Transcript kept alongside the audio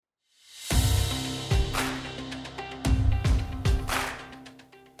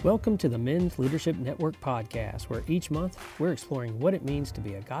Welcome to the Men's Leadership Network podcast, where each month we're exploring what it means to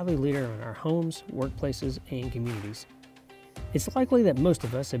be a godly leader in our homes, workplaces, and communities. It's likely that most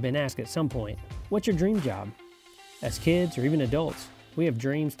of us have been asked at some point, what's your dream job? As kids or even adults, we have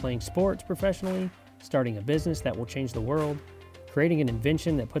dreams playing sports professionally, starting a business that will change the world, creating an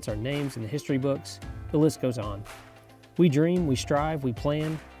invention that puts our names in the history books. The list goes on. We dream, we strive, we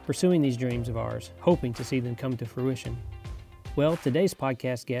plan, pursuing these dreams of ours, hoping to see them come to fruition. Well, today's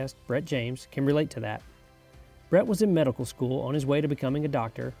podcast guest, Brett James, can relate to that. Brett was in medical school on his way to becoming a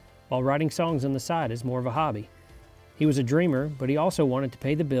doctor, while writing songs on the side as more of a hobby. He was a dreamer, but he also wanted to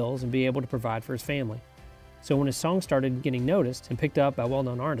pay the bills and be able to provide for his family. So when his songs started getting noticed and picked up by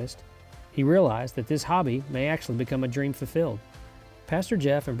well-known artists, he realized that this hobby may actually become a dream fulfilled. Pastor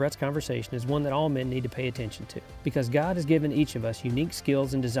Jeff and Brett's conversation is one that all men need to pay attention to, because God has given each of us unique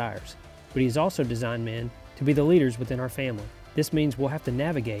skills and desires, but He has also designed men to be the leaders within our family. This means we'll have to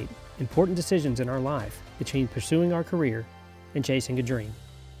navigate important decisions in our life between pursuing our career and chasing a dream.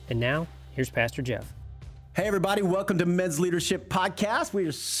 And now, here's Pastor Jeff. Hey everybody, welcome to Men's Leadership Podcast. We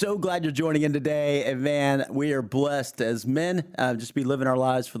are so glad you're joining in today. And man, we are blessed as men, just be living our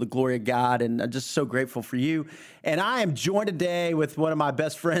lives for the glory of God. And I'm just so grateful for you. And I am joined today with one of my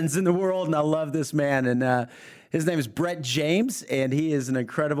best friends in the world. And I love this man. And his name is Brett James. And he is an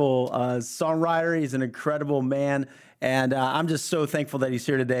incredible songwriter. He's an incredible man. And I'm just so thankful that he's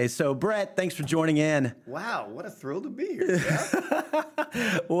here today. So, Brett, thanks for joining in. Wow, what a thrill to be here,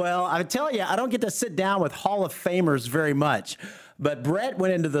 Jeff. Well, I tell you, I don't get to sit down with Hall of Famers very much. But Brett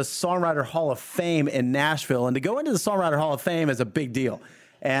went into the Songwriter Hall of Fame in Nashville. And to go into the Songwriter Hall of Fame is a big deal.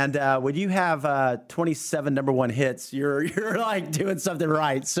 And when you have 27 number one hits, you're like doing something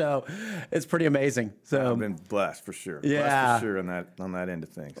right. So it's pretty amazing. So I've been blessed for sure. Yeah. Blessed for sure on that end of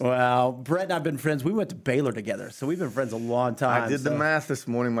things. Well, Brett and I've been friends. We went to Baylor together, so we've been friends a long time. I did the math this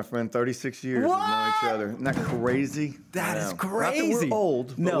morning, my friend. 36 years we've known each other. Isn't that crazy? That is Not crazy. that we're old,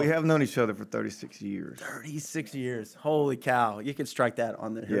 but No. we have known each other for 36 years. 36 years. Holy cow. You can strike that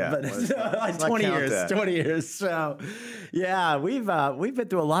on there. Yeah, But well, it's let's like not 20 count years. that. 20 years. So, yeah, we've been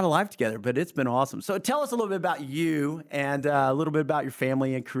through a lot of life together, but it's been awesome. So tell us a little bit about you and a little bit about your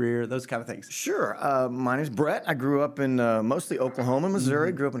family and career, those kind of things. Sure. My name's Brett. I grew up in mostly Oklahoma,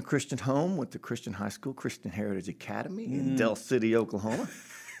 Missouri. Grew up in a Christian home, went to Christian High School, Christian Heritage Academy in Del City, Oklahoma.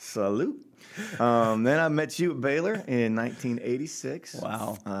 Salute. Then I met you at Baylor in 1986.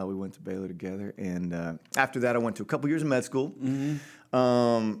 Wow. We went to Baylor together. And after that, I went to a couple years of med school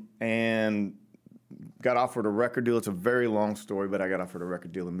and got offered a record deal. It's a very long story, but I got offered a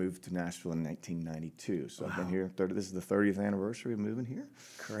record deal and moved to Nashville in 1992. So I've been here. This is the 30th anniversary of moving here.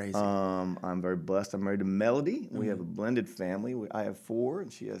 Crazy. I'm very blessed. I'm married to Melody. We have a blended family. I have 4,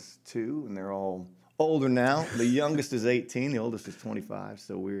 and she has 2, and they're all older now. The youngest is 18. The oldest is 25.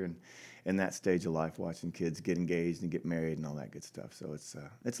 So we're in that stage of life, watching kids get engaged and get married and all that good stuff. So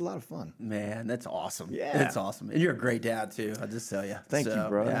it's a lot of fun. Man, that's awesome. Yeah. That's awesome. And you're a great dad, too. I'll just tell you. Thank you,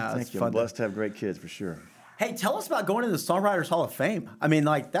 brother. Yeah, Thank it's you. fun I'm blessed to have great kids for sure. Hey, tell us about going to the Songwriters Hall of Fame. I mean,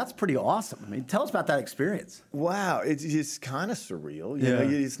 like, that's pretty awesome. I mean, tell us about that experience. Wow, it's kind of surreal. You know,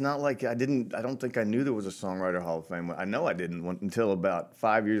 it's not like I don't think I knew there was a Songwriter Hall of Fame. I know I didn't until about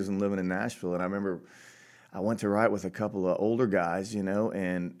 5 years and living in Nashville. And I remember I went to write with a couple of older guys, and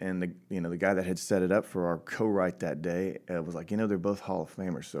the guy that had set it up for our co-write that day was like, they're both Hall of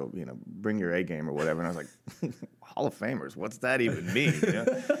Famers, so bring your A game or whatever. And I was like, Hall of Famers, what's that even mean?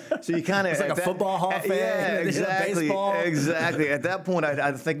 So you kind of It's like a football Hall of Fame. Yeah, exactly, baseball. exactly. At that point,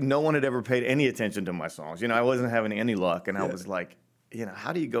 I think no one had ever paid any attention to my songs. I wasn't having any luck, and I was like,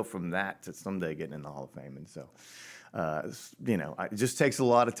 how do you go from that to someday getting in the Hall of Fame? And so. It just takes a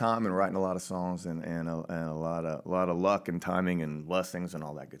lot of time and writing a lot of songs and a lot of luck and timing and blessings and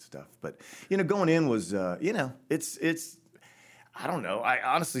all that good stuff. But going in was it's I don't know.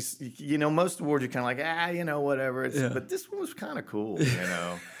 I honestly, most awards you're kind of like whatever. But this one was kind of cool.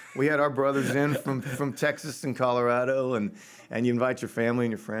 We had our brothers in from Texas and Colorado, and you invite your family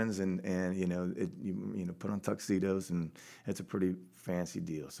and your friends, and you put on tuxedos, and it's a pretty fancy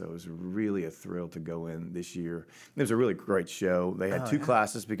deal. So it was really a thrill to go in this year. It was a really great show. They had 2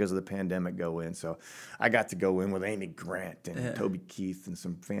 classes because of the pandemic go in, so I got to go in with Amy Grant and Toby Keith and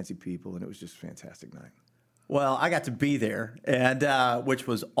some fancy people, and it was just a fantastic night. Well, I got to be there, and which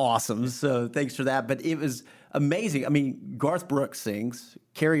was awesome. So thanks for that. But it was amazing. I mean, Garth Brooks sings,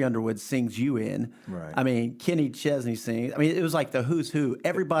 Carrie Underwood sings you in. Right. I mean, Kenny Chesney sings. I mean, it was like the who's who.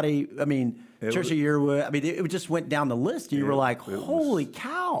 Everybody, I mean, Trisha Yearwood. I mean, it just went down the list. And you were like, holy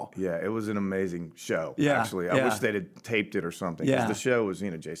cow. Yeah, it was an amazing show, Yeah, actually. I yeah. wish they'd had taped it or something. 'Cause Yeah. the show was,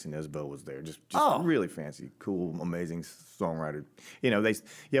 Jason Isbell was there. Just really fancy, cool, amazing songwriter. You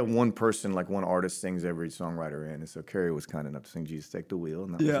have one person, like one artist sings every songwriter in. And so Carrie was kind enough to sing Jesus Take the Wheel.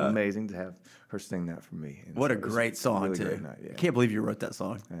 And that was amazing to have her sing that for me. And What so a it was great song, really too. great night, I can't believe you wrote that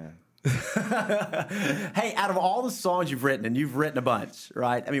song. Yeah. Hey, out of all the songs you've written, and you've written a bunch,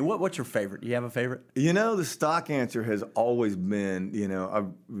 right? I mean, what's your favorite? Do you have a favorite? The stock answer has always been,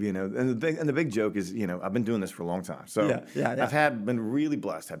 and the big joke is, I've been doing this for a long time. So Yeah. I've been really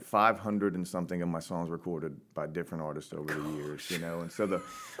blessed. Had 500 and something of my songs recorded by different artists over the years, and so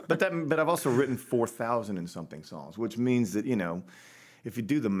but I've also written 4,000 and something songs, which means that, if you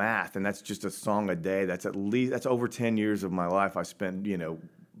do the math, and that's just a song a day, that's over 10 years of my life I spent,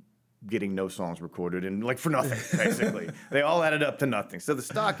 getting no songs recorded and for nothing, basically. They all added up to nothing. So the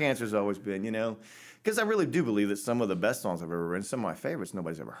stock answer has always been, because I really do believe that some of the best songs I've ever written, some of my favorites,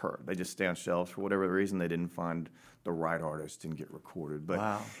 nobody's ever heard. They just stay on shelves for whatever reason. They didn't find the right artist and get recorded. But,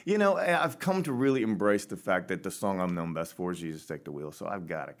 Wow. I've come to really embrace the fact that the song I'm known best for is Jesus Take the Wheel. So I've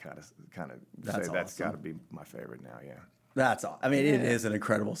got to kind of say that's got to be my favorite now, yeah. That's all. I mean, it is an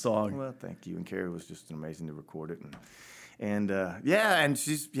incredible song. Well, thank you. And Carrie was just amazing to record it. And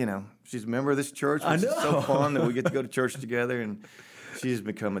she's a member of this church, which is so fun that we get to go to church together. And she's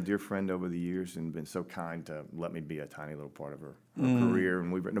become a dear friend over the years and been so kind to let me be a tiny little part of her career.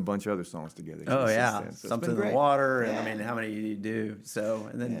 And we've written a bunch of other songs together. Oh, yeah. Then, so Something in the Water. And I mean, how many do you do? So,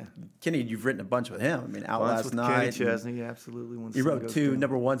 and then Kenny, you've written a bunch with him. I mean, Out Last Night. Kenny Chesney, absolutely. You wrote 2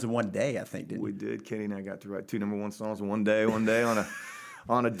 number ones in one day, I think, didn't you? We did. Kenny and I got to write 2 number 1 songs in one day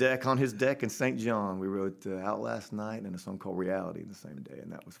on his deck in St. John. We wrote Out Last Night and a song called Reality the same day,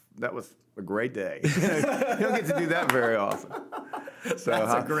 and that was a great day. You don't get to do that very often. So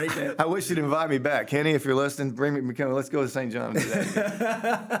That's a great day. I wish you'd invite me back, Kenny. If you're listening, let's go to St. John and do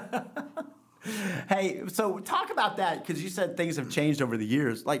that. Hey, so talk about that, because you said things have changed over the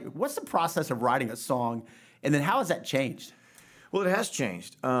years. Like, what's the process of writing a song, and then how has that changed? Well, it has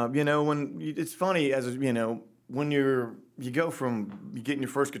changed. It's funny, when you're getting your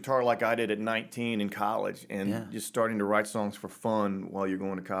first guitar like I did at 19 in college and just starting to write songs for fun while you're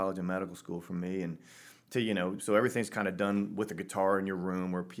going to college and medical school for me, and so everything's kind of done with a guitar in your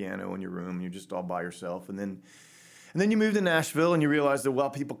room or a piano in your room, and you're just all by yourself. And then you move to Nashville and you realize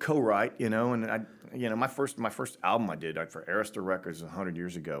that people co-write, my first album I did for Arista Records 100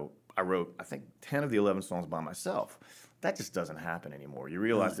 years ago, I wrote I think 10 of the 11 songs by myself. That just doesn't happen anymore. You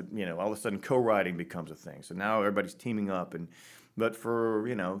realize that, all of a sudden co-writing becomes a thing. So now everybody's teaming up. But for,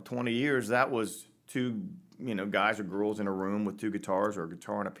 20 years, that was 2, guys or girls in a room with 2 guitars or a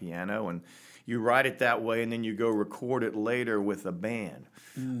guitar and a piano. And you write it that way, and then you go record it later with a band.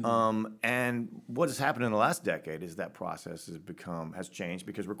 And what has happened in the last decade is that process has changed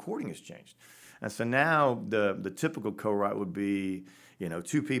because recording has changed. And so now the typical co-write would be,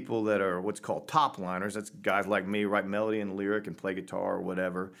 2 people that are what's called top liners. That's guys like me, write melody and lyric and play guitar or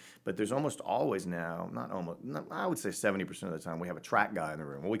whatever. But there's almost always now, I would say 70% of the time, we have a track guy in the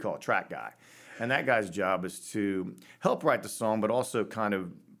room, what we call a track guy. And that guy's job is to help write the song, but also kind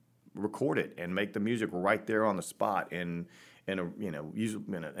of record it and make the music right there on the spot in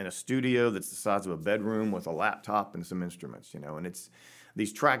a studio that's the size of a bedroom with a laptop and some instruments, And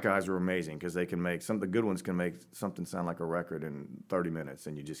these track guys are amazing because they can the good ones can make something sound like a record in 30 minutes,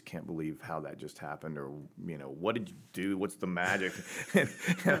 and you just can't believe how that just happened, or what did you do? What's the magic?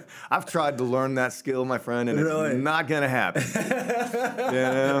 I've tried to learn that skill, my friend, and it's not gonna happen.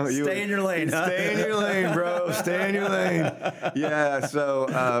 Stay in your lane. Stay in your lane, bro. Stay in your lane. Yeah. So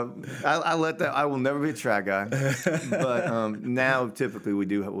I let that. I will never be a track guy, but now typically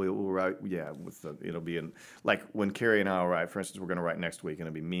we'll write. Yeah, it'll be like when Carrie and I will write. For instance, we're gonna write next week, and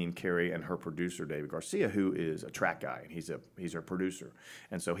it'll be me and Carrie and her producer David Garcia, who is a track guy, and he's our producer,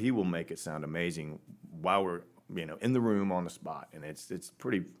 and so he will make it sound amazing while we're in the room on the spot, and it's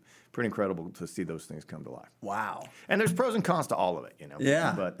pretty incredible to see those things come to life. Wow! And there's pros and cons to all of it,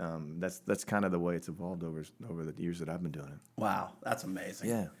 Yeah. But that's kind of the way it's evolved over the years that I've been doing it. Wow, that's amazing.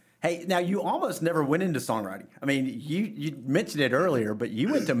 Yeah. Hey, now you almost never went into songwriting. I mean, you mentioned it earlier, but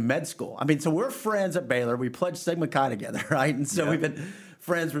you went to med school. I mean, so we're friends at Baylor. We pledged Sigma Chi together, right? And so we've been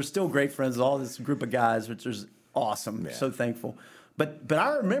friends. We're still great friends with all this group of guys, which is awesome. Yeah. So thankful. But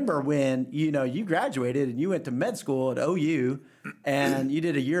I remember when you graduated and you went to med school at OU, and you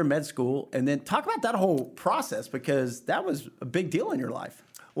did a year of med school, and then talk about that whole process, because that was a big deal in your life.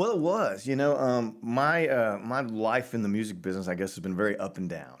 Well, it was. My life in the music business, I guess, has been very up and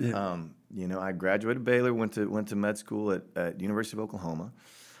down. Yeah. I graduated Baylor, went to med school at University of Oklahoma.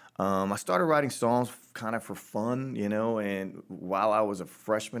 I started writing songs kind of for fun, and while I was a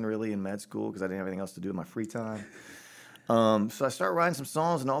freshman really in med school because I didn't have anything else to do in my free time. So I started writing some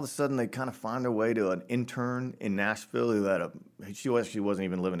songs, and all of a sudden they kind of find their way to an intern in Nashville who had she wasn't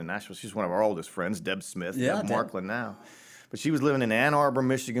even living in Nashville. She's one of our oldest friends, Deb Smith, of Markland now. But she was living in Ann Arbor,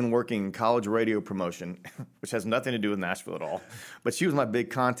 Michigan, working college radio promotion, which has nothing to do with Nashville at all. But she was my big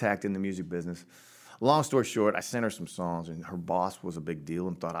contact in the music business. Long story short, I sent her some songs, and her boss was a big deal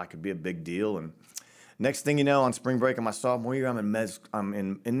and thought I could be a big deal. And next thing you know, on spring break of my sophomore year, I'm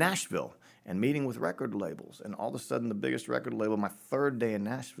in Nashville and meeting with record labels. And all of a sudden, the biggest record label, my third day in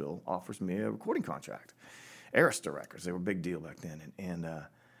Nashville, offers me a recording contract. Arista Records, they were a big deal back then. And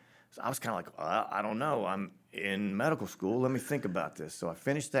so I was kind of like, well, I don't know. I'm in medical school. Let me think about this. So I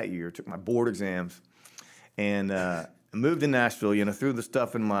finished that year, took my board exams, and moved to Nashville. Threw the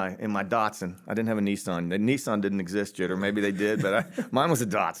stuff in my Datsun. I didn't have a Nissan. The Nissan didn't exist yet, or maybe they did, but mine was a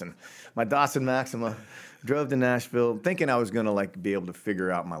Datsun. My Datsun Maxima. Drove to Nashville, thinking I was gonna be able to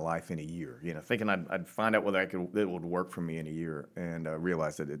figure out my life in a year. Thinking I'd find out whether it would work for me in a year, and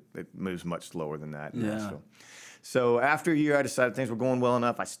realized that it moves much slower than that in Nashville. So after a year, I decided things were going well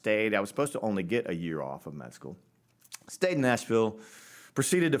enough. I stayed. I was supposed to only get a year off of med school. Stayed in Nashville.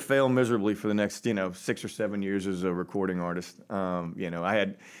 Proceeded to fail miserably for the next, 6 or 7 years as a recording artist. I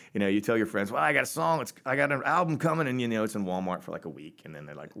had, you tell your friends, well, I got a song, I got an album coming, and it's in Walmart for like a week, and then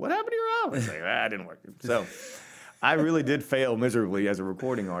they're like, what happened to your album? It's like, it didn't work. So I really did fail miserably as a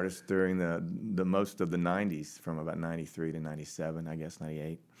recording artist during the most of the 90s, from about 93 to 97, I guess,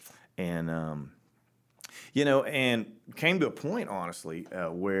 98. And and came to a point, honestly,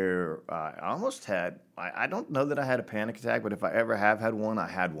 where I almost had, I don't know that I had a panic attack, but if I ever have had one, I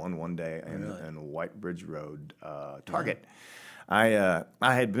had one day in White Bridge Road, Target. Yeah.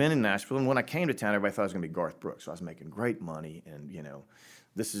 I had been in Nashville, and when I came to town, everybody thought I was going to be Garth Brooks. So I was making great money, and,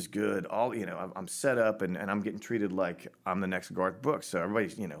 this is good. I'm set up, and I'm getting treated like I'm the next Garth Brooks. So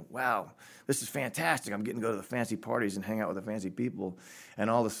everybody's, wow, this is fantastic. I'm getting to go to the fancy parties and hang out with the fancy people. And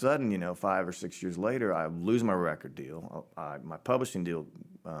all of a sudden, 5 or 6 years later, I lose my record deal. My publishing deal,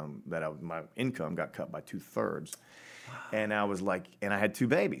 my income got cut by 2/3. Wow. And I was like, and I had 2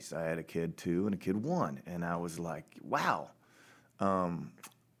 babies. I had a kid 2 and a kid 1. And I was like, wow.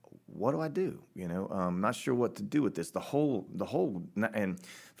 What do I do? I'm not sure what to do with this. The whole, and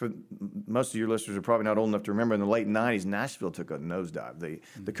for most of your listeners are probably not old enough to remember, in the late 90s, Nashville took a nosedive.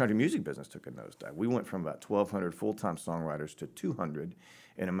 The country music business took a nosedive. We went from about 1,200 full-time songwriters to 200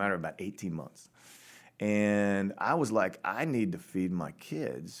 in a matter of about 18 months. And I was like, I need to feed my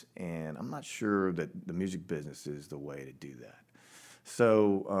kids, and I'm not sure that the music business is the way to do that.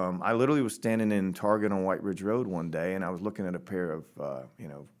 So I literally was standing in Target on White Ridge Road one day, and I was looking at a pair of,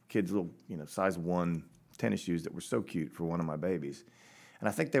 kids' little, size 1 tennis shoes that were so cute for one of my babies. And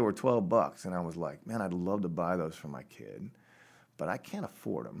I think they were $12. And I was like, man, I'd love to buy those for my kid, but I can't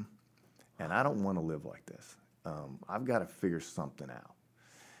afford them. And I don't want to live like this. I've got to figure something out.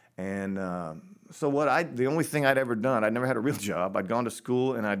 And so the only thing I'd ever done, I'd never had a real job. I'd gone to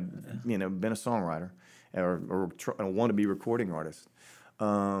school, and I'd, been a songwriter or a wannabe recording artist.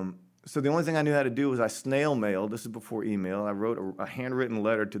 So the only thing I knew how to do was I snail mailed. This is before email. I wrote a handwritten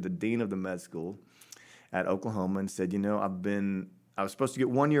letter to the dean of the med school at Oklahoma and said, I was supposed to get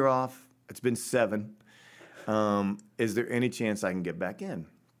 1 year off. It's been 7. Is there any chance I can get back in?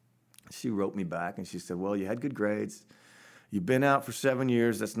 She wrote me back, and she said, well, you had good grades. You've been out for 7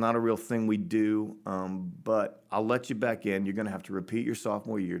 years. That's not a real thing we do, but I'll let you back in. You're going to have to repeat your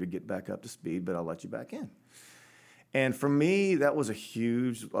sophomore year to get back up to speed, but I'll let you back in. And for me, that was a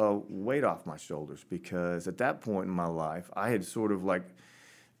huge weight off my shoulders, because at that point in my life, I had sort of I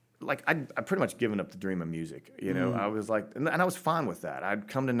pretty much given up the dream of music. I was like, and I was fine with that. I'd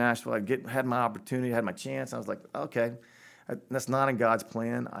come to Nashville, had my opportunity, had my chance. I was like, okay, that's not in God's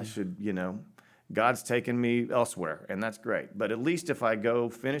plan. I should, God's taken me elsewhere, and that's great. But at least if I go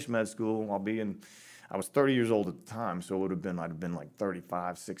finish med school, I was 30 years old at the time, so I'd have been like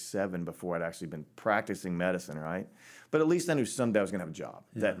 35, 6, 7 before I'd actually been practicing medicine, right? But at least I knew someday I was going to have a job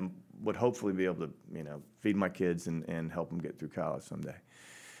that would hopefully be able to, feed my kids and help them get through college someday.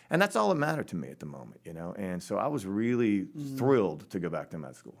 And that's all that mattered to me at the moment, And so I was really thrilled to go back to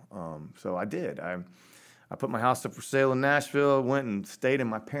med school. So I did. I put my house up for sale in Nashville, went and stayed in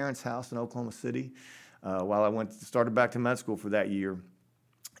my parents' house in Oklahoma City while I started back to med school for that year.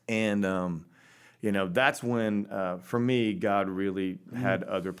 And that's when, for me, God really had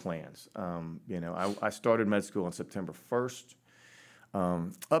other plans. I started med school on September 1st.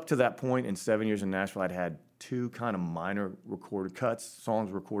 Up to that point, in 7 years in Nashville, I'd had 2 kind of minor recorded cuts,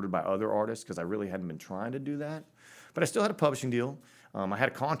 songs recorded by other artists, because I really hadn't been trying to do that. But I still had a publishing deal. I had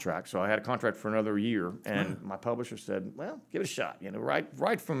a contract, so I had a contract for another year, and my publisher said, well, give it a shot.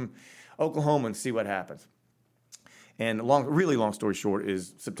 Write from Oklahoma and see what happens. And really long story short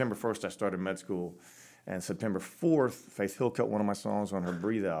is September 1st, I started med school. And September 4th, Faith Hill cut one of my songs on her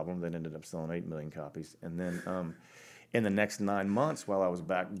Breathe album that ended up selling 8 million copies. And then in the next 9 months, while I was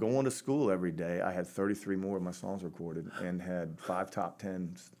back going to school every day, I had 33 more of my songs recorded and had 5 top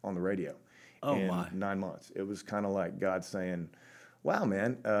 10s on the radio in 9 months. It was kind of like God saying, wow,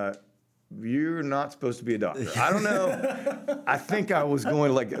 man, you're not supposed to be a doctor. I don't know. I think I was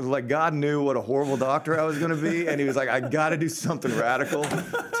going like God knew what a horrible doctor I was going to be, and he was like, I got to do something radical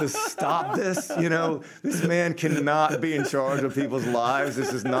to stop this. This man cannot be in charge of people's lives.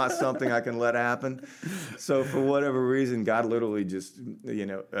 This is not something I can let happen. So for whatever reason, God literally just,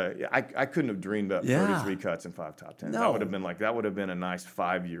 I couldn't have dreamed up 33 cuts and 5 top 10s. No. That would have been a nice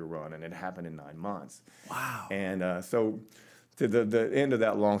 5-year run, and it happened in 9 months. Wow. And so. The end of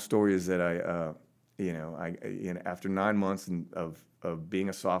that long story is that after 9 months of being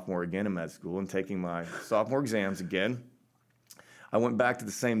a sophomore again in med school and taking my sophomore exams again, I went back to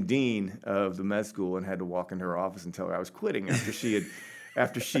the same dean of the med school and had to walk into her office and tell her I was quitting after she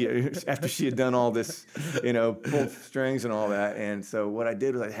had done all this, pulled strings and all that. And so what I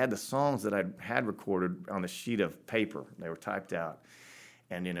did was I had the songs that I had recorded on a sheet of paper. They were typed out.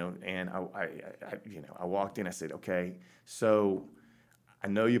 And I walked in. I said, "Okay, so I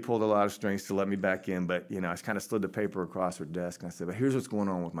know you pulled a lot of strings to let me back in, but I kind of slid the paper across her desk, and I said, but here's what's going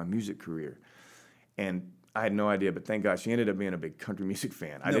on with my music career." And I had no idea, but thank God she ended up being a big country music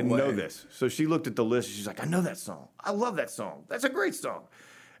fan. I didn't know this, so she looked at the list. And she's like, "I know that song. I love that song. That's a great song."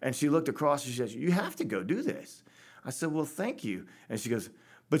 And she looked across and she says, "You have to go do this." I said, "Well, thank you." And she goes,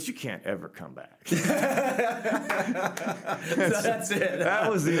 "But you can't ever come back." That's it.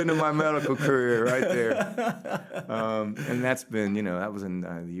 That was the end of my medical career right there. And that's been, that was in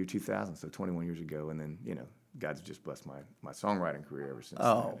the year 2000, so 21 years ago. And then, God's just blessed my songwriting career ever since.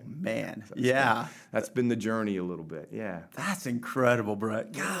 Oh, man. So yeah. That's been the journey a little bit. Yeah. That's incredible,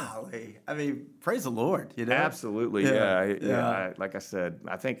 Brett. Golly. I mean, praise the Lord. Absolutely. Yeah. Like I said,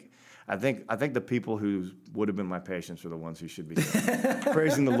 I think the people who would have been my patients are the ones who should be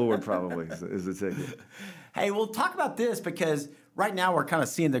praising the Lord. Probably is the ticket. Hey, we'll talk about this because right now we're kind of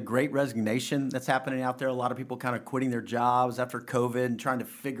seeing the great resignation that's happening out there. A lot of people kind of quitting their jobs after COVID and trying to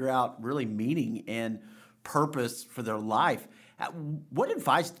figure out really meaning and purpose for their life. What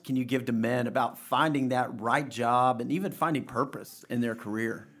advice can you give to men about finding that right job and even finding purpose in their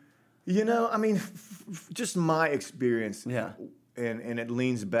career? Just my experience. Yeah. And it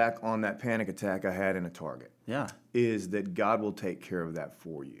leans back on that panic attack I had in a Target. Yeah. Is that God will take care of that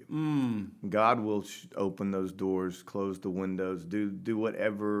for you. God will open those doors, close the windows, do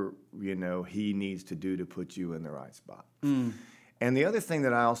whatever, he needs to do to put you in the right spot. And the other thing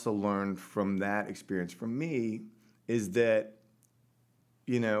that I also learned from that experience from me is that,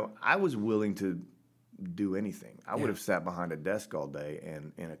 I was willing to do anything. I would have sat behind a desk all day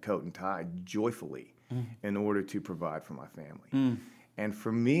and in a coat and tie joyfully in order to provide for my family. And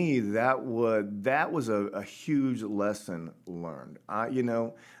for me, that was a huge lesson learned.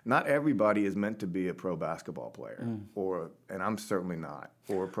 Not everybody is meant to be a pro basketball player, and I'm certainly not,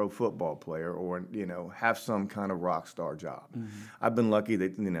 or a pro football player, or have some kind of rock star job. I've been lucky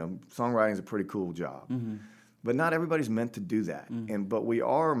that songwriting is a pretty cool job, but not everybody's meant to do that. But we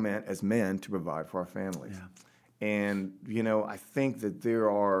are meant as men to provide for our families. Yeah. And I think that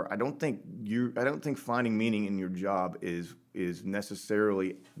I don't think finding meaning in your job is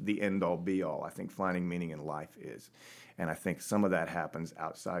necessarily the end all be all. I think finding meaning in life is, and I think some of that happens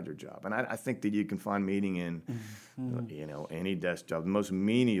outside your job. And I think that you can find meaning in any desk job, the most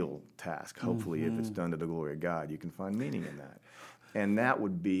menial task. Hopefully, if it's done to the glory of God, you can find meaning in that. And that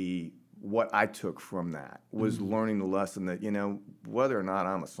would be what I took from that was learning the lesson that whether or not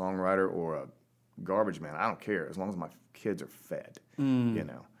I'm a songwriter or a garbage man, I don't care as long as my kids are fed, and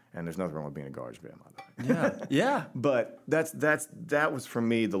there's nothing wrong with being a garbage man, by the way. Yeah. But that was for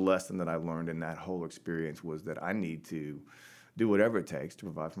me the lesson that I learned in that whole experience was that I need to do whatever it takes to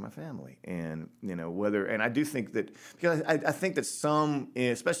provide for my family, and and I do think that because I think that some,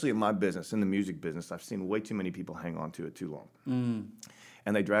 especially in my business, in the music business, I've seen way too many people hang on to it too long.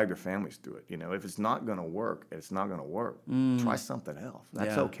 and they drag their families through it. You know, if it's not going to work, it's not going to work. Try something else.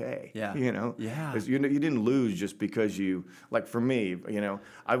 That's okay. Yeah. You know, 'Cause you didn't lose just because like for me, you know,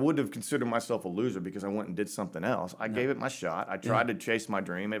 I wouldn't have considered myself a loser because I went and did something else. I gave it my shot. I tried to chase my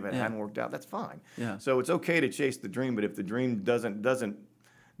dream. If it hadn't worked out, that's fine. Yeah. So it's okay to chase the dream, but if the dream doesn't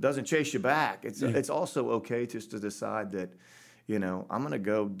chase you back, it's also okay just to decide that, you know, I'm going to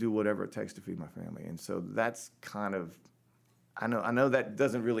go do whatever it takes to feed my family. And so that's kind of, I know that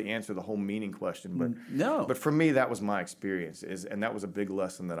doesn't really answer the whole meaning question, but no. But for me, that was my experience, and that was a big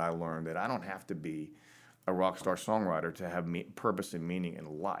lesson that I learned, that I don't have to be a rock star songwriter to have purpose and meaning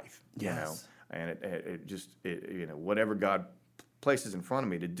in life. You know, and it just you know, whatever God places in front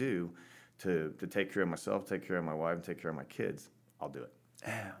of me to do, to take care of myself, take care of my wife, and take care of my kids, I'll do it.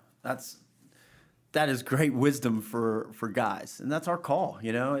 Yeah, that is great wisdom for guys, and that's our call.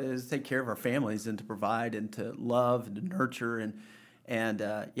 You know, is to take care of our families and to provide and to love and to nurture and and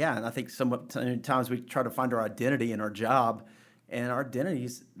I think sometimes we try to find our identity in our job, and our identity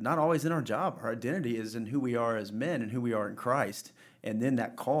is not always in our job. Our identity is in who we are as men and who we are in Christ, and then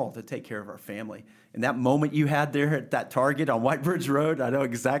that call to take care of our family. And that moment you had there at that Target on White Bridge Road, I know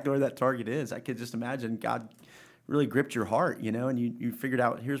exactly where that Target is. I could just imagine God really gripped your heart, you know, and you figured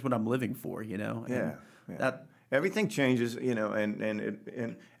out, here's what I'm living for, you know. And that everything changes, you know,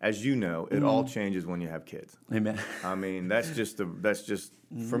 and as you know, it all changes when you have kids. Amen. I mean, that's just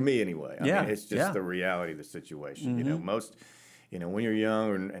for me anyway. I mean, it's just the reality of the situation. You know, you know, when you're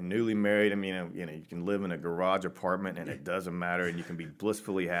young and newly married, I mean, you know, you can live in a garage apartment and it doesn't matter, and you can be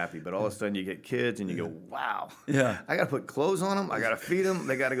blissfully happy. But all of a sudden, you get kids and you go, "Wow, I got to put clothes on them. I got to feed them.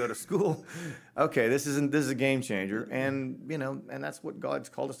 They got to go to school. Okay, this is a game changer." And you know, and that's what God's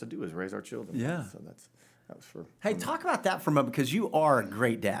called us to do, is raise our children. Yeah. So that was for. Hey, talk about that for a moment, because you are a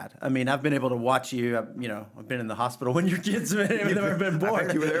great dad. I mean, I've been able to watch you. I've been in the hospital when your kids have been born. I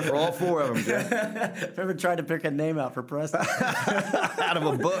think you were there for all four of them, Jeff. I've ever tried to pick a name out for Preston. Out of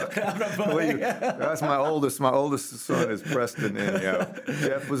a book. That's my oldest. My oldest son is Preston, and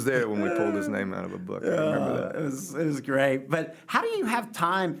Jeff was there when we pulled his name out of a book. I remember that. It was great. But how do you have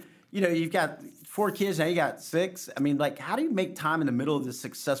time? You know, you've got 4 kids, now you got 6. I mean, like, how do you make time in the middle of this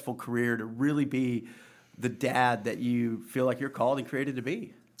successful career to really be the dad that you feel like you're called and created to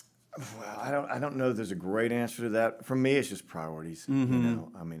be? Well, I don't know if there's a great answer to that. For me, it's just priorities. You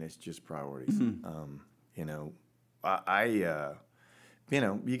know, I mean, it's just priorities. You know, I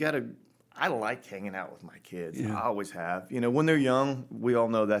like hanging out with my kids. I always have. You know, when they're young, we all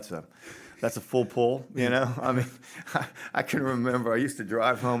know that's a full pull. You know, I mean, I can remember I used to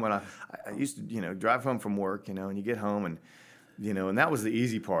drive home, and I used to drive home from work. You know, and you get home and. You know, and that was the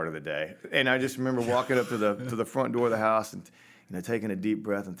easy part of the day. And I just remember walking up to the front door of the house and, you know, taking a deep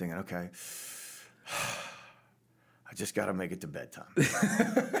breath and thinking, okay, I just got to make it to bedtime.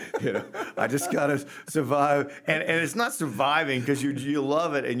 You know, I just got to survive. And it's not surviving because you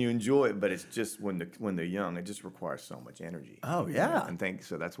love it and you enjoy it, but it's just when they're young, it just requires so much energy. Oh, yeah. You know? And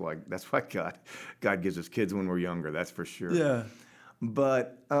so that's why God gives us kids when we're younger. That's for sure. Yeah.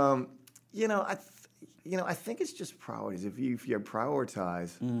 But I think it's just priorities. If you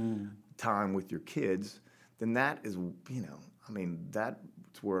prioritize time with your kids, then that is, that's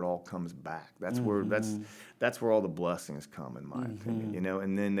where it all comes back. That's where all the blessings come, in my opinion. You know,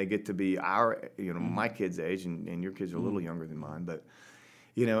 and then they get to be my kids' age, and your kids are a little younger than mine, but.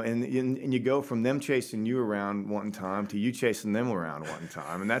 You know, and you go from them chasing you around one time to you chasing them around one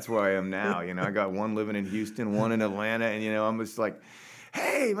time, and that's where I am now. You know, I got one living in Houston, one in Atlanta, and I'm just like,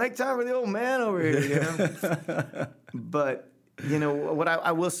 hey, make time for the old man over here. You know? But what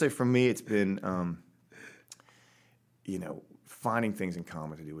I will say for me, it's been finding things in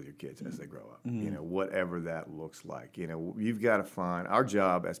common to do with your kids as they grow up. You know, whatever that looks like. You know, you've got to find, our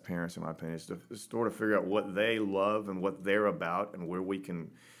job as parents, in my opinion, is to sort of figure out what they love and what they're about, and where we can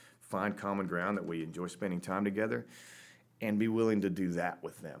find common ground that we enjoy spending time together, and be willing to do that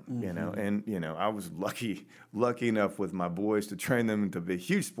with them. You know, and I was lucky enough with my boys to train them to be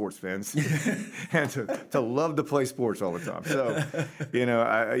huge sports fans and to love to play sports all the time. So,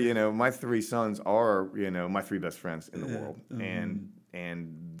 my 3 sons are my 3 best friends in the world, and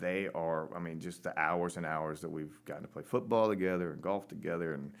they are, just the hours and hours that we've gotten to play football together and golf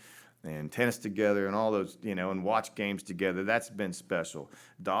together and tennis together and all those, and watch games together. That's been special.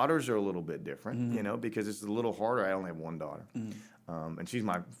 Daughters are a little bit different, because it's a little harder. I only have 1 daughter, and she's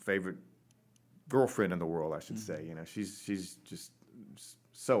my favorite girlfriend in the world, I should say. She's just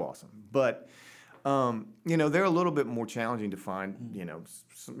so awesome. But they're a little bit more challenging to find.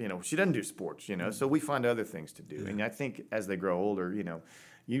 She doesn't do sports. So we find other things to do. And I think as they grow older,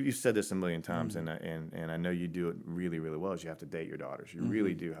 you said this a million times, and I know you do it really, really well. Is you have to date your daughters. You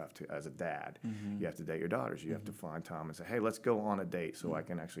really do have to, as a dad, you have to date your daughters. You have to find time and say, hey, let's go on a date so I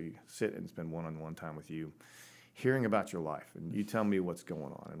can actually sit and spend one-on-one time with you, hearing about your life, and you tell me what's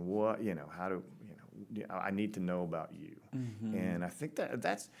going on and what how to I need to know about you. And I think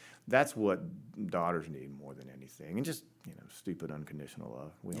that's what daughters need more than anything, and just stupid unconditional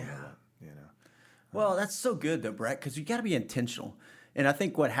love. We all know that. Well, that's so good though, Brett, because you got to be intentional. And I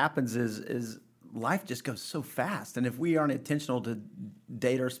think what happens is life just goes so fast. And if we aren't intentional to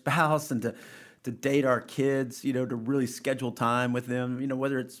date our spouse and to date our kids, to really schedule time with them,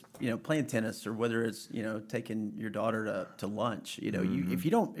 whether it's, playing tennis or whether it's, taking your daughter to lunch, if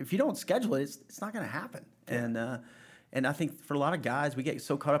you don't schedule it, it's not going to happen. Yeah. And I think for a lot of guys, we get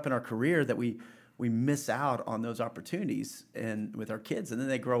so caught up in our career that we miss out on those opportunities and with our kids, and then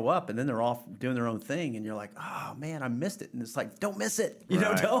they grow up and then they're off doing their own thing, and you're like, oh man, I missed it. And it's like, don't miss it.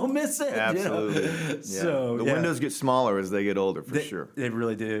 Don't miss it. Absolutely. Yeah. So the windows get smaller as they get older, for sure. They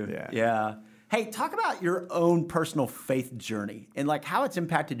really do. Yeah. Hey, talk about your own personal faith journey and like how it's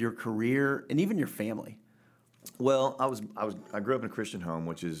impacted your career and even your family. Well, I grew up in a Christian home,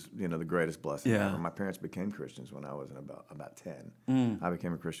 which is the greatest blessing ever. My parents became Christians when I was about 10. I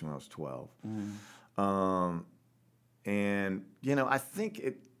became a Christian when I was 12. And I think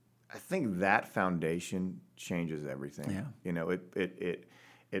that foundation changes everything. Yeah.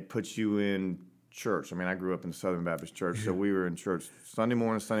 It puts you in church. I mean, I grew up in the Southern Baptist Church, so we were in church Sunday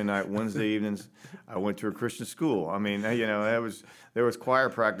morning, Sunday night, Wednesday evenings. I went to a Christian school. I mean, there was choir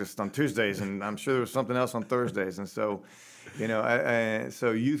practice on Tuesdays, and I'm sure there was something else on Thursdays. And so,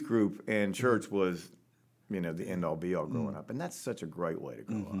 so youth group and church was, the end all be all growing up, and that's such a great way to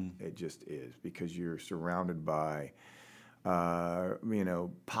grow up. It just is, because you're surrounded by,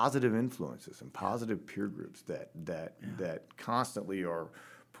 positive influences and positive peer groups that constantly are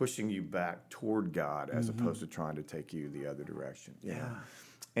pushing you back toward God as opposed to trying to take you the other direction.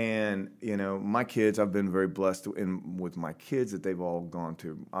 And my kids, I've been very blessed with my kids that they've all gone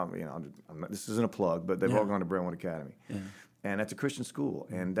to. This isn't a plug, but they've all gone to Brentwood Academy, and that's a Christian school,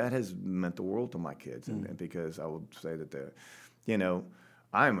 and that has meant the world to my kids. And because I would say that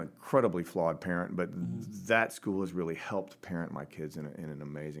I'm an incredibly flawed parent, but that school has really helped parent my kids in an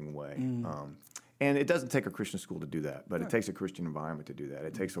amazing way. And it doesn't take a Christian school to do that, but it takes a Christian environment to do that.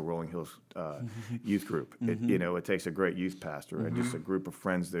 It takes a Rolling Hills youth group. It takes a great youth pastor and just a group of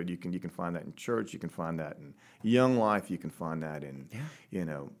friends that you can find that in church. You can find that in Young Life. You can find that in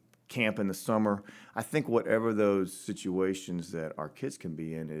camp in the summer. I think whatever those situations that our kids can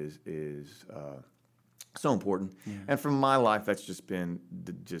be in is so important. Yeah. And from my life, that's just been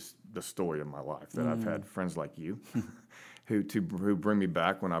the story of my life, that I've had friends like you. Who bring me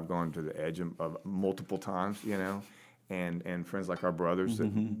back when I've gone to the edge of multiple times, and friends like our brothers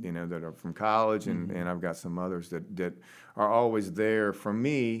that that are from college, and I've got some others that are always there for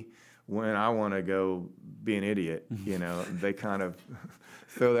me when I want to go be an idiot. They kind of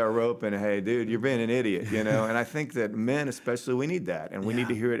throw that rope and, hey, dude, you're being an idiot. And I think that men especially, we need that, and we need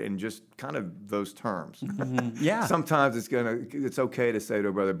to hear it in just kind of those terms. Yeah. Sometimes it's okay to say to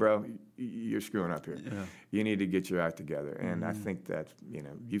a brother, bro, you're screwing up here. Yeah. You need to get your act together. And I think that,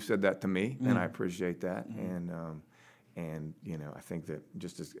 you've said that to me, and I appreciate that. And I think that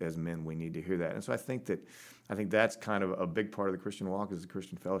just as men, we need to hear that. And so I think that's kind of a big part of the Christian walk, is the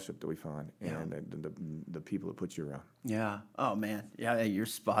Christian fellowship that we find, and the people that put you around. Yeah. Oh man. Yeah, you're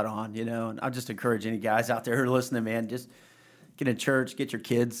spot on. And I'll just encourage any guys out there who are listening, man, just get in church, get your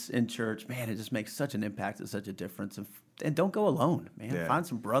kids in church. Man, it just makes such an impact and such a difference. And don't go alone, man. Yeah. Find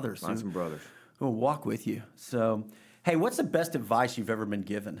some brothers. Who will walk with you. So, hey, what's the best advice you've ever been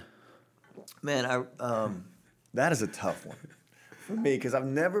given? Man, that is a tough one for me, because I've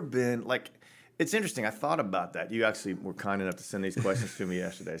never been it's interesting. I thought about that. You actually were kind enough to send these questions to me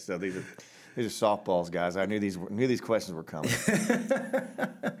yesterday. So these are softballs, guys. I knew these questions were coming.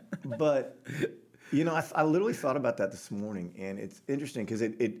 But I literally thought about that this morning, and it's interesting because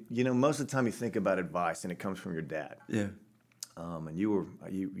it most of the time you think about advice and it comes from your dad. Yeah. And you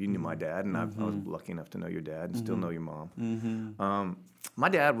knew my dad, and I was lucky enough to know your dad and still know your mom. My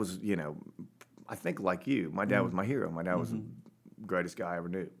dad was I think like you, my dad was my hero. My dad was the greatest guy I ever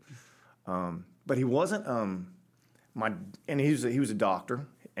knew. But he wasn't and he was a doctor,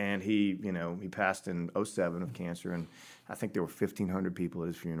 And he passed in '07 of cancer, and I think there were 1,500 people at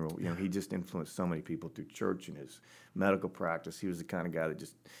his funeral. He just influenced so many people through church and his medical practice. He was the kind of guy that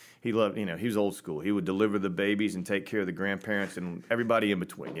he loved, he was old school. He would deliver the babies and take care of the grandparents and everybody in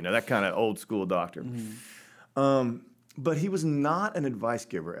between, that kind of old school doctor. But he was not an advice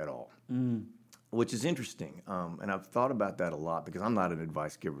giver at all. Which is interesting, and I've thought about that a lot because I'm not an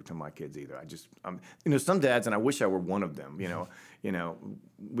advice giver to my kids either. Some dads, and I wish I were one of them.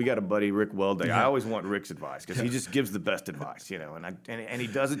 We got a buddy, Rick Welday. I always want Rick's advice because he just gives the best advice. And he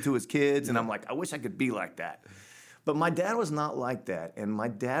does it to his kids, and I'm like, I wish I could be like that. But my dad was not like that, and my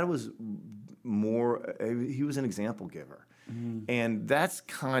dad was more. He was an example giver, and that's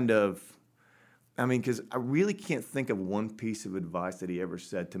kind of. Because I really can't think of one piece of advice that he ever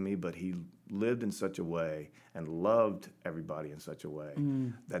said to me, but he lived in such a way and loved everybody in such a way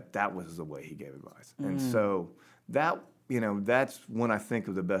that was the way he gave advice. And so that's when I think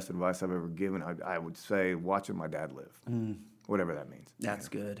of the best advice I've ever given. I would say watching my dad live, whatever that means. That's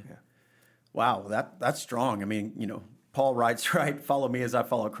good. Yeah. Wow, that's strong. Paul writes, right, follow me as I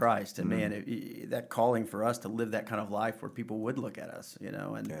follow Christ. And man, that calling for us to live that kind of life where people would look at us,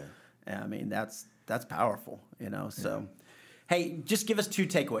 and that's powerful, So, hey, just give us 2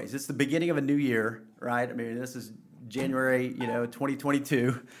 takeaways. It's the beginning of a new year, right? This is January,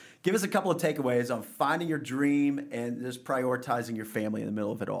 2022. Give us a couple of takeaways on finding your dream and just prioritizing your family in the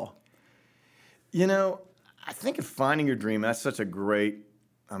middle of it all. I think of finding your dream. That's such a great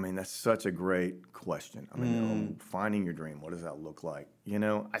question. Finding your dream. What does that look like?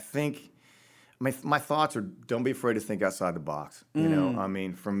 I think. My thoughts are, don't be afraid to think outside the box.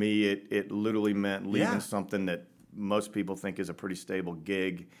 For me, it literally meant leaving something that most people think is a pretty stable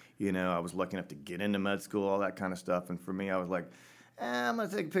gig. I was lucky enough to get into med school, all that kind of stuff. And for me, I was like, I'm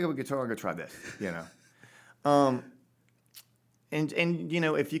going to pick up a guitar and go try this,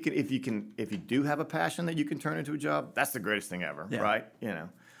 if you do have a passion that you can turn into a job, that's the greatest thing ever, right?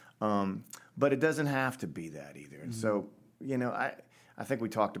 But it doesn't have to be that either. And so, I think we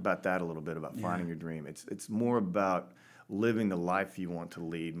talked about that a little bit about finding your dream. It's more about living the life you want to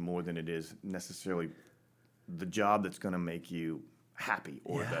lead more than it is necessarily the job that's going to make you happy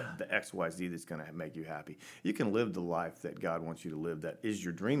or the XYZ that's going to make you happy. You can live the life that God wants you to live that is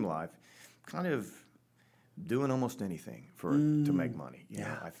your dream life, kind of doing almost anything to make money,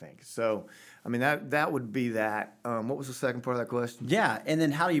 I think. So, that would be that. What was the second part of that question? Yeah, and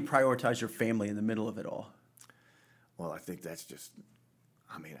then how do you prioritize your family in the middle of it all? Well, I think that's just...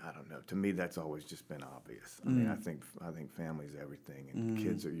 I don't know. To me, that's always just been obvious. I think family is everything, and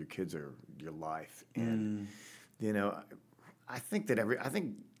your kids are your life. And I think that I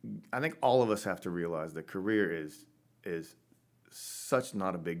think all of us have to realize that career is such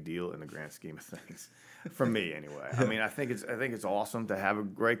not a big deal in the grand scheme of things. For me, anyway. I think it's awesome to have a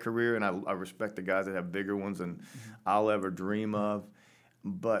great career, and I respect the guys that have bigger ones than I'll ever dream of.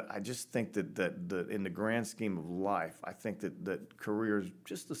 But I just think that in the grand scheme of life, I think that career is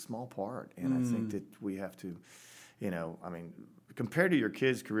just a small part. And I think that we have to, compared to your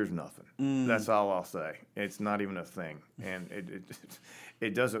kids, career's nothing. That's all I'll say. It's not even a thing. And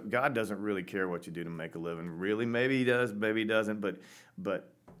it doesn't, God doesn't really care what you do to make a living. Really, maybe he does, maybe he doesn't. But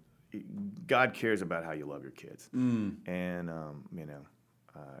God cares about how you love your kids. And,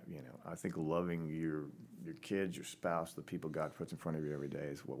 I think loving your kids, your spouse, the people God puts in front of you every day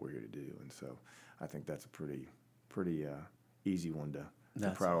is what we're here to do. And so I think that's a pretty easy one to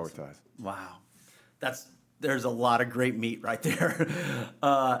prioritize. Awesome. Wow. There's a lot of great meat right there.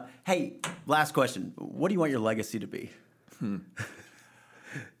 Hey, last question. What do you want your legacy to be?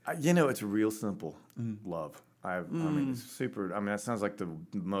 It's real simple. Love. It's super. That sounds like the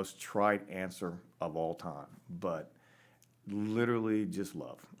most trite answer of all time, but love just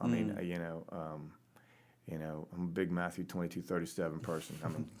love. I'm a big Matthew 22:37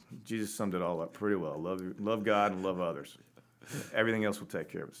 person. Jesus summed it all up pretty well. Love God and love others. Everything else will take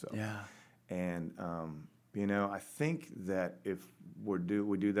care of itself. Yeah. And I think that if we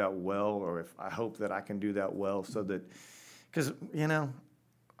do that well, or if I hope that I can do that well, so that, because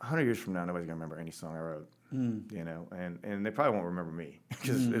 100 years from now, nobody's gonna remember any song I wrote. And they probably won't remember me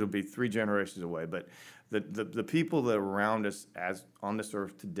because it'll be 3 generations away. But the people that are around us as on this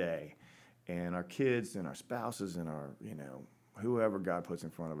earth today, and our kids and our spouses and our whoever God puts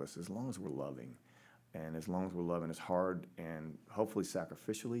in front of us, as long as we're loving, and as long as we're loving as hard and hopefully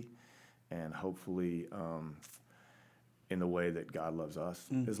sacrificially, and hopefully in the way that God loves us,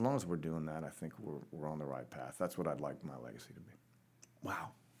 as long as we're doing that, I think we're on the right path. That's what I'd like my legacy to be.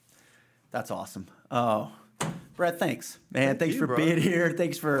 Wow. That's awesome. Oh, Brett, thanks, man. Thanks for bro. being here.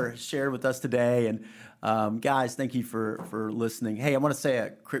 Thanks for sharing with us today. And guys, thank you for listening. Hey, I want to say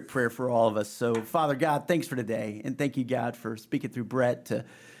a quick prayer for all of us. So, Father God, thanks for today. And thank you, God, for speaking through Brett to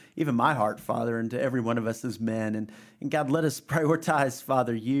even my heart, Father, and to every one of us as men. And God, let us prioritize,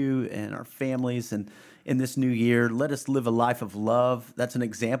 Father, you and our families. And in this new year, let us live a life of love. That's an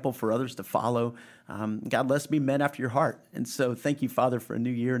example for others to follow. God, let us be men after your heart. And so thank you, Father, for a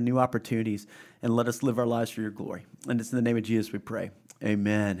new year, new opportunities, and let us live our lives for your glory. And it's in the name of Jesus we pray.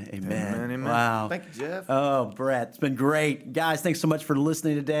 Amen. Amen. Amen, amen. Wow. Thank you, Jeff. Oh, Brett, it's been great. Guys, thanks so much for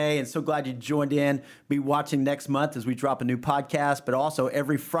listening today, and so glad you joined in. Be watching next month as we drop a new podcast, but also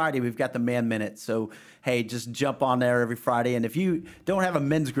every Friday we've got the Man Minute. So, hey, just jump on there every Friday. And if you don't have a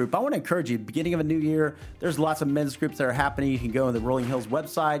men's group, I want to encourage you, beginning of a new year, there's lots of men's groups that are happening. You can go on the Rolling Hills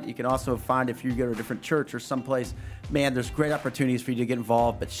website. You can also find, if you go to a different church or someplace, man, there's great opportunities for you to get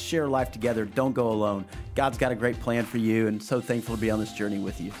involved, but share life together. Don't go alone. God's got a great plan for you, and so thankful to be on this journey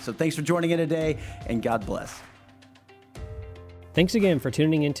with you. So thanks for joining in today, and God bless. Thanks again for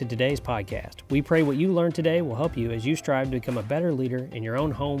tuning into today's podcast. We pray what you learned today will help you as you strive to become a better leader in your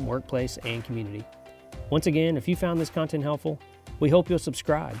own home, workplace, and community. Once again, if you found this content helpful, we hope you'll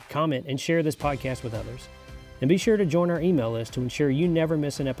subscribe, comment, and share this podcast with others. And be sure to join our email list to ensure you never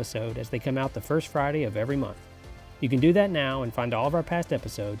miss an episode as they come out the first Friday of every month. You can do that now and find all of our past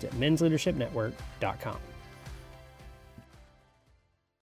episodes at mensleadershipnetwork.com.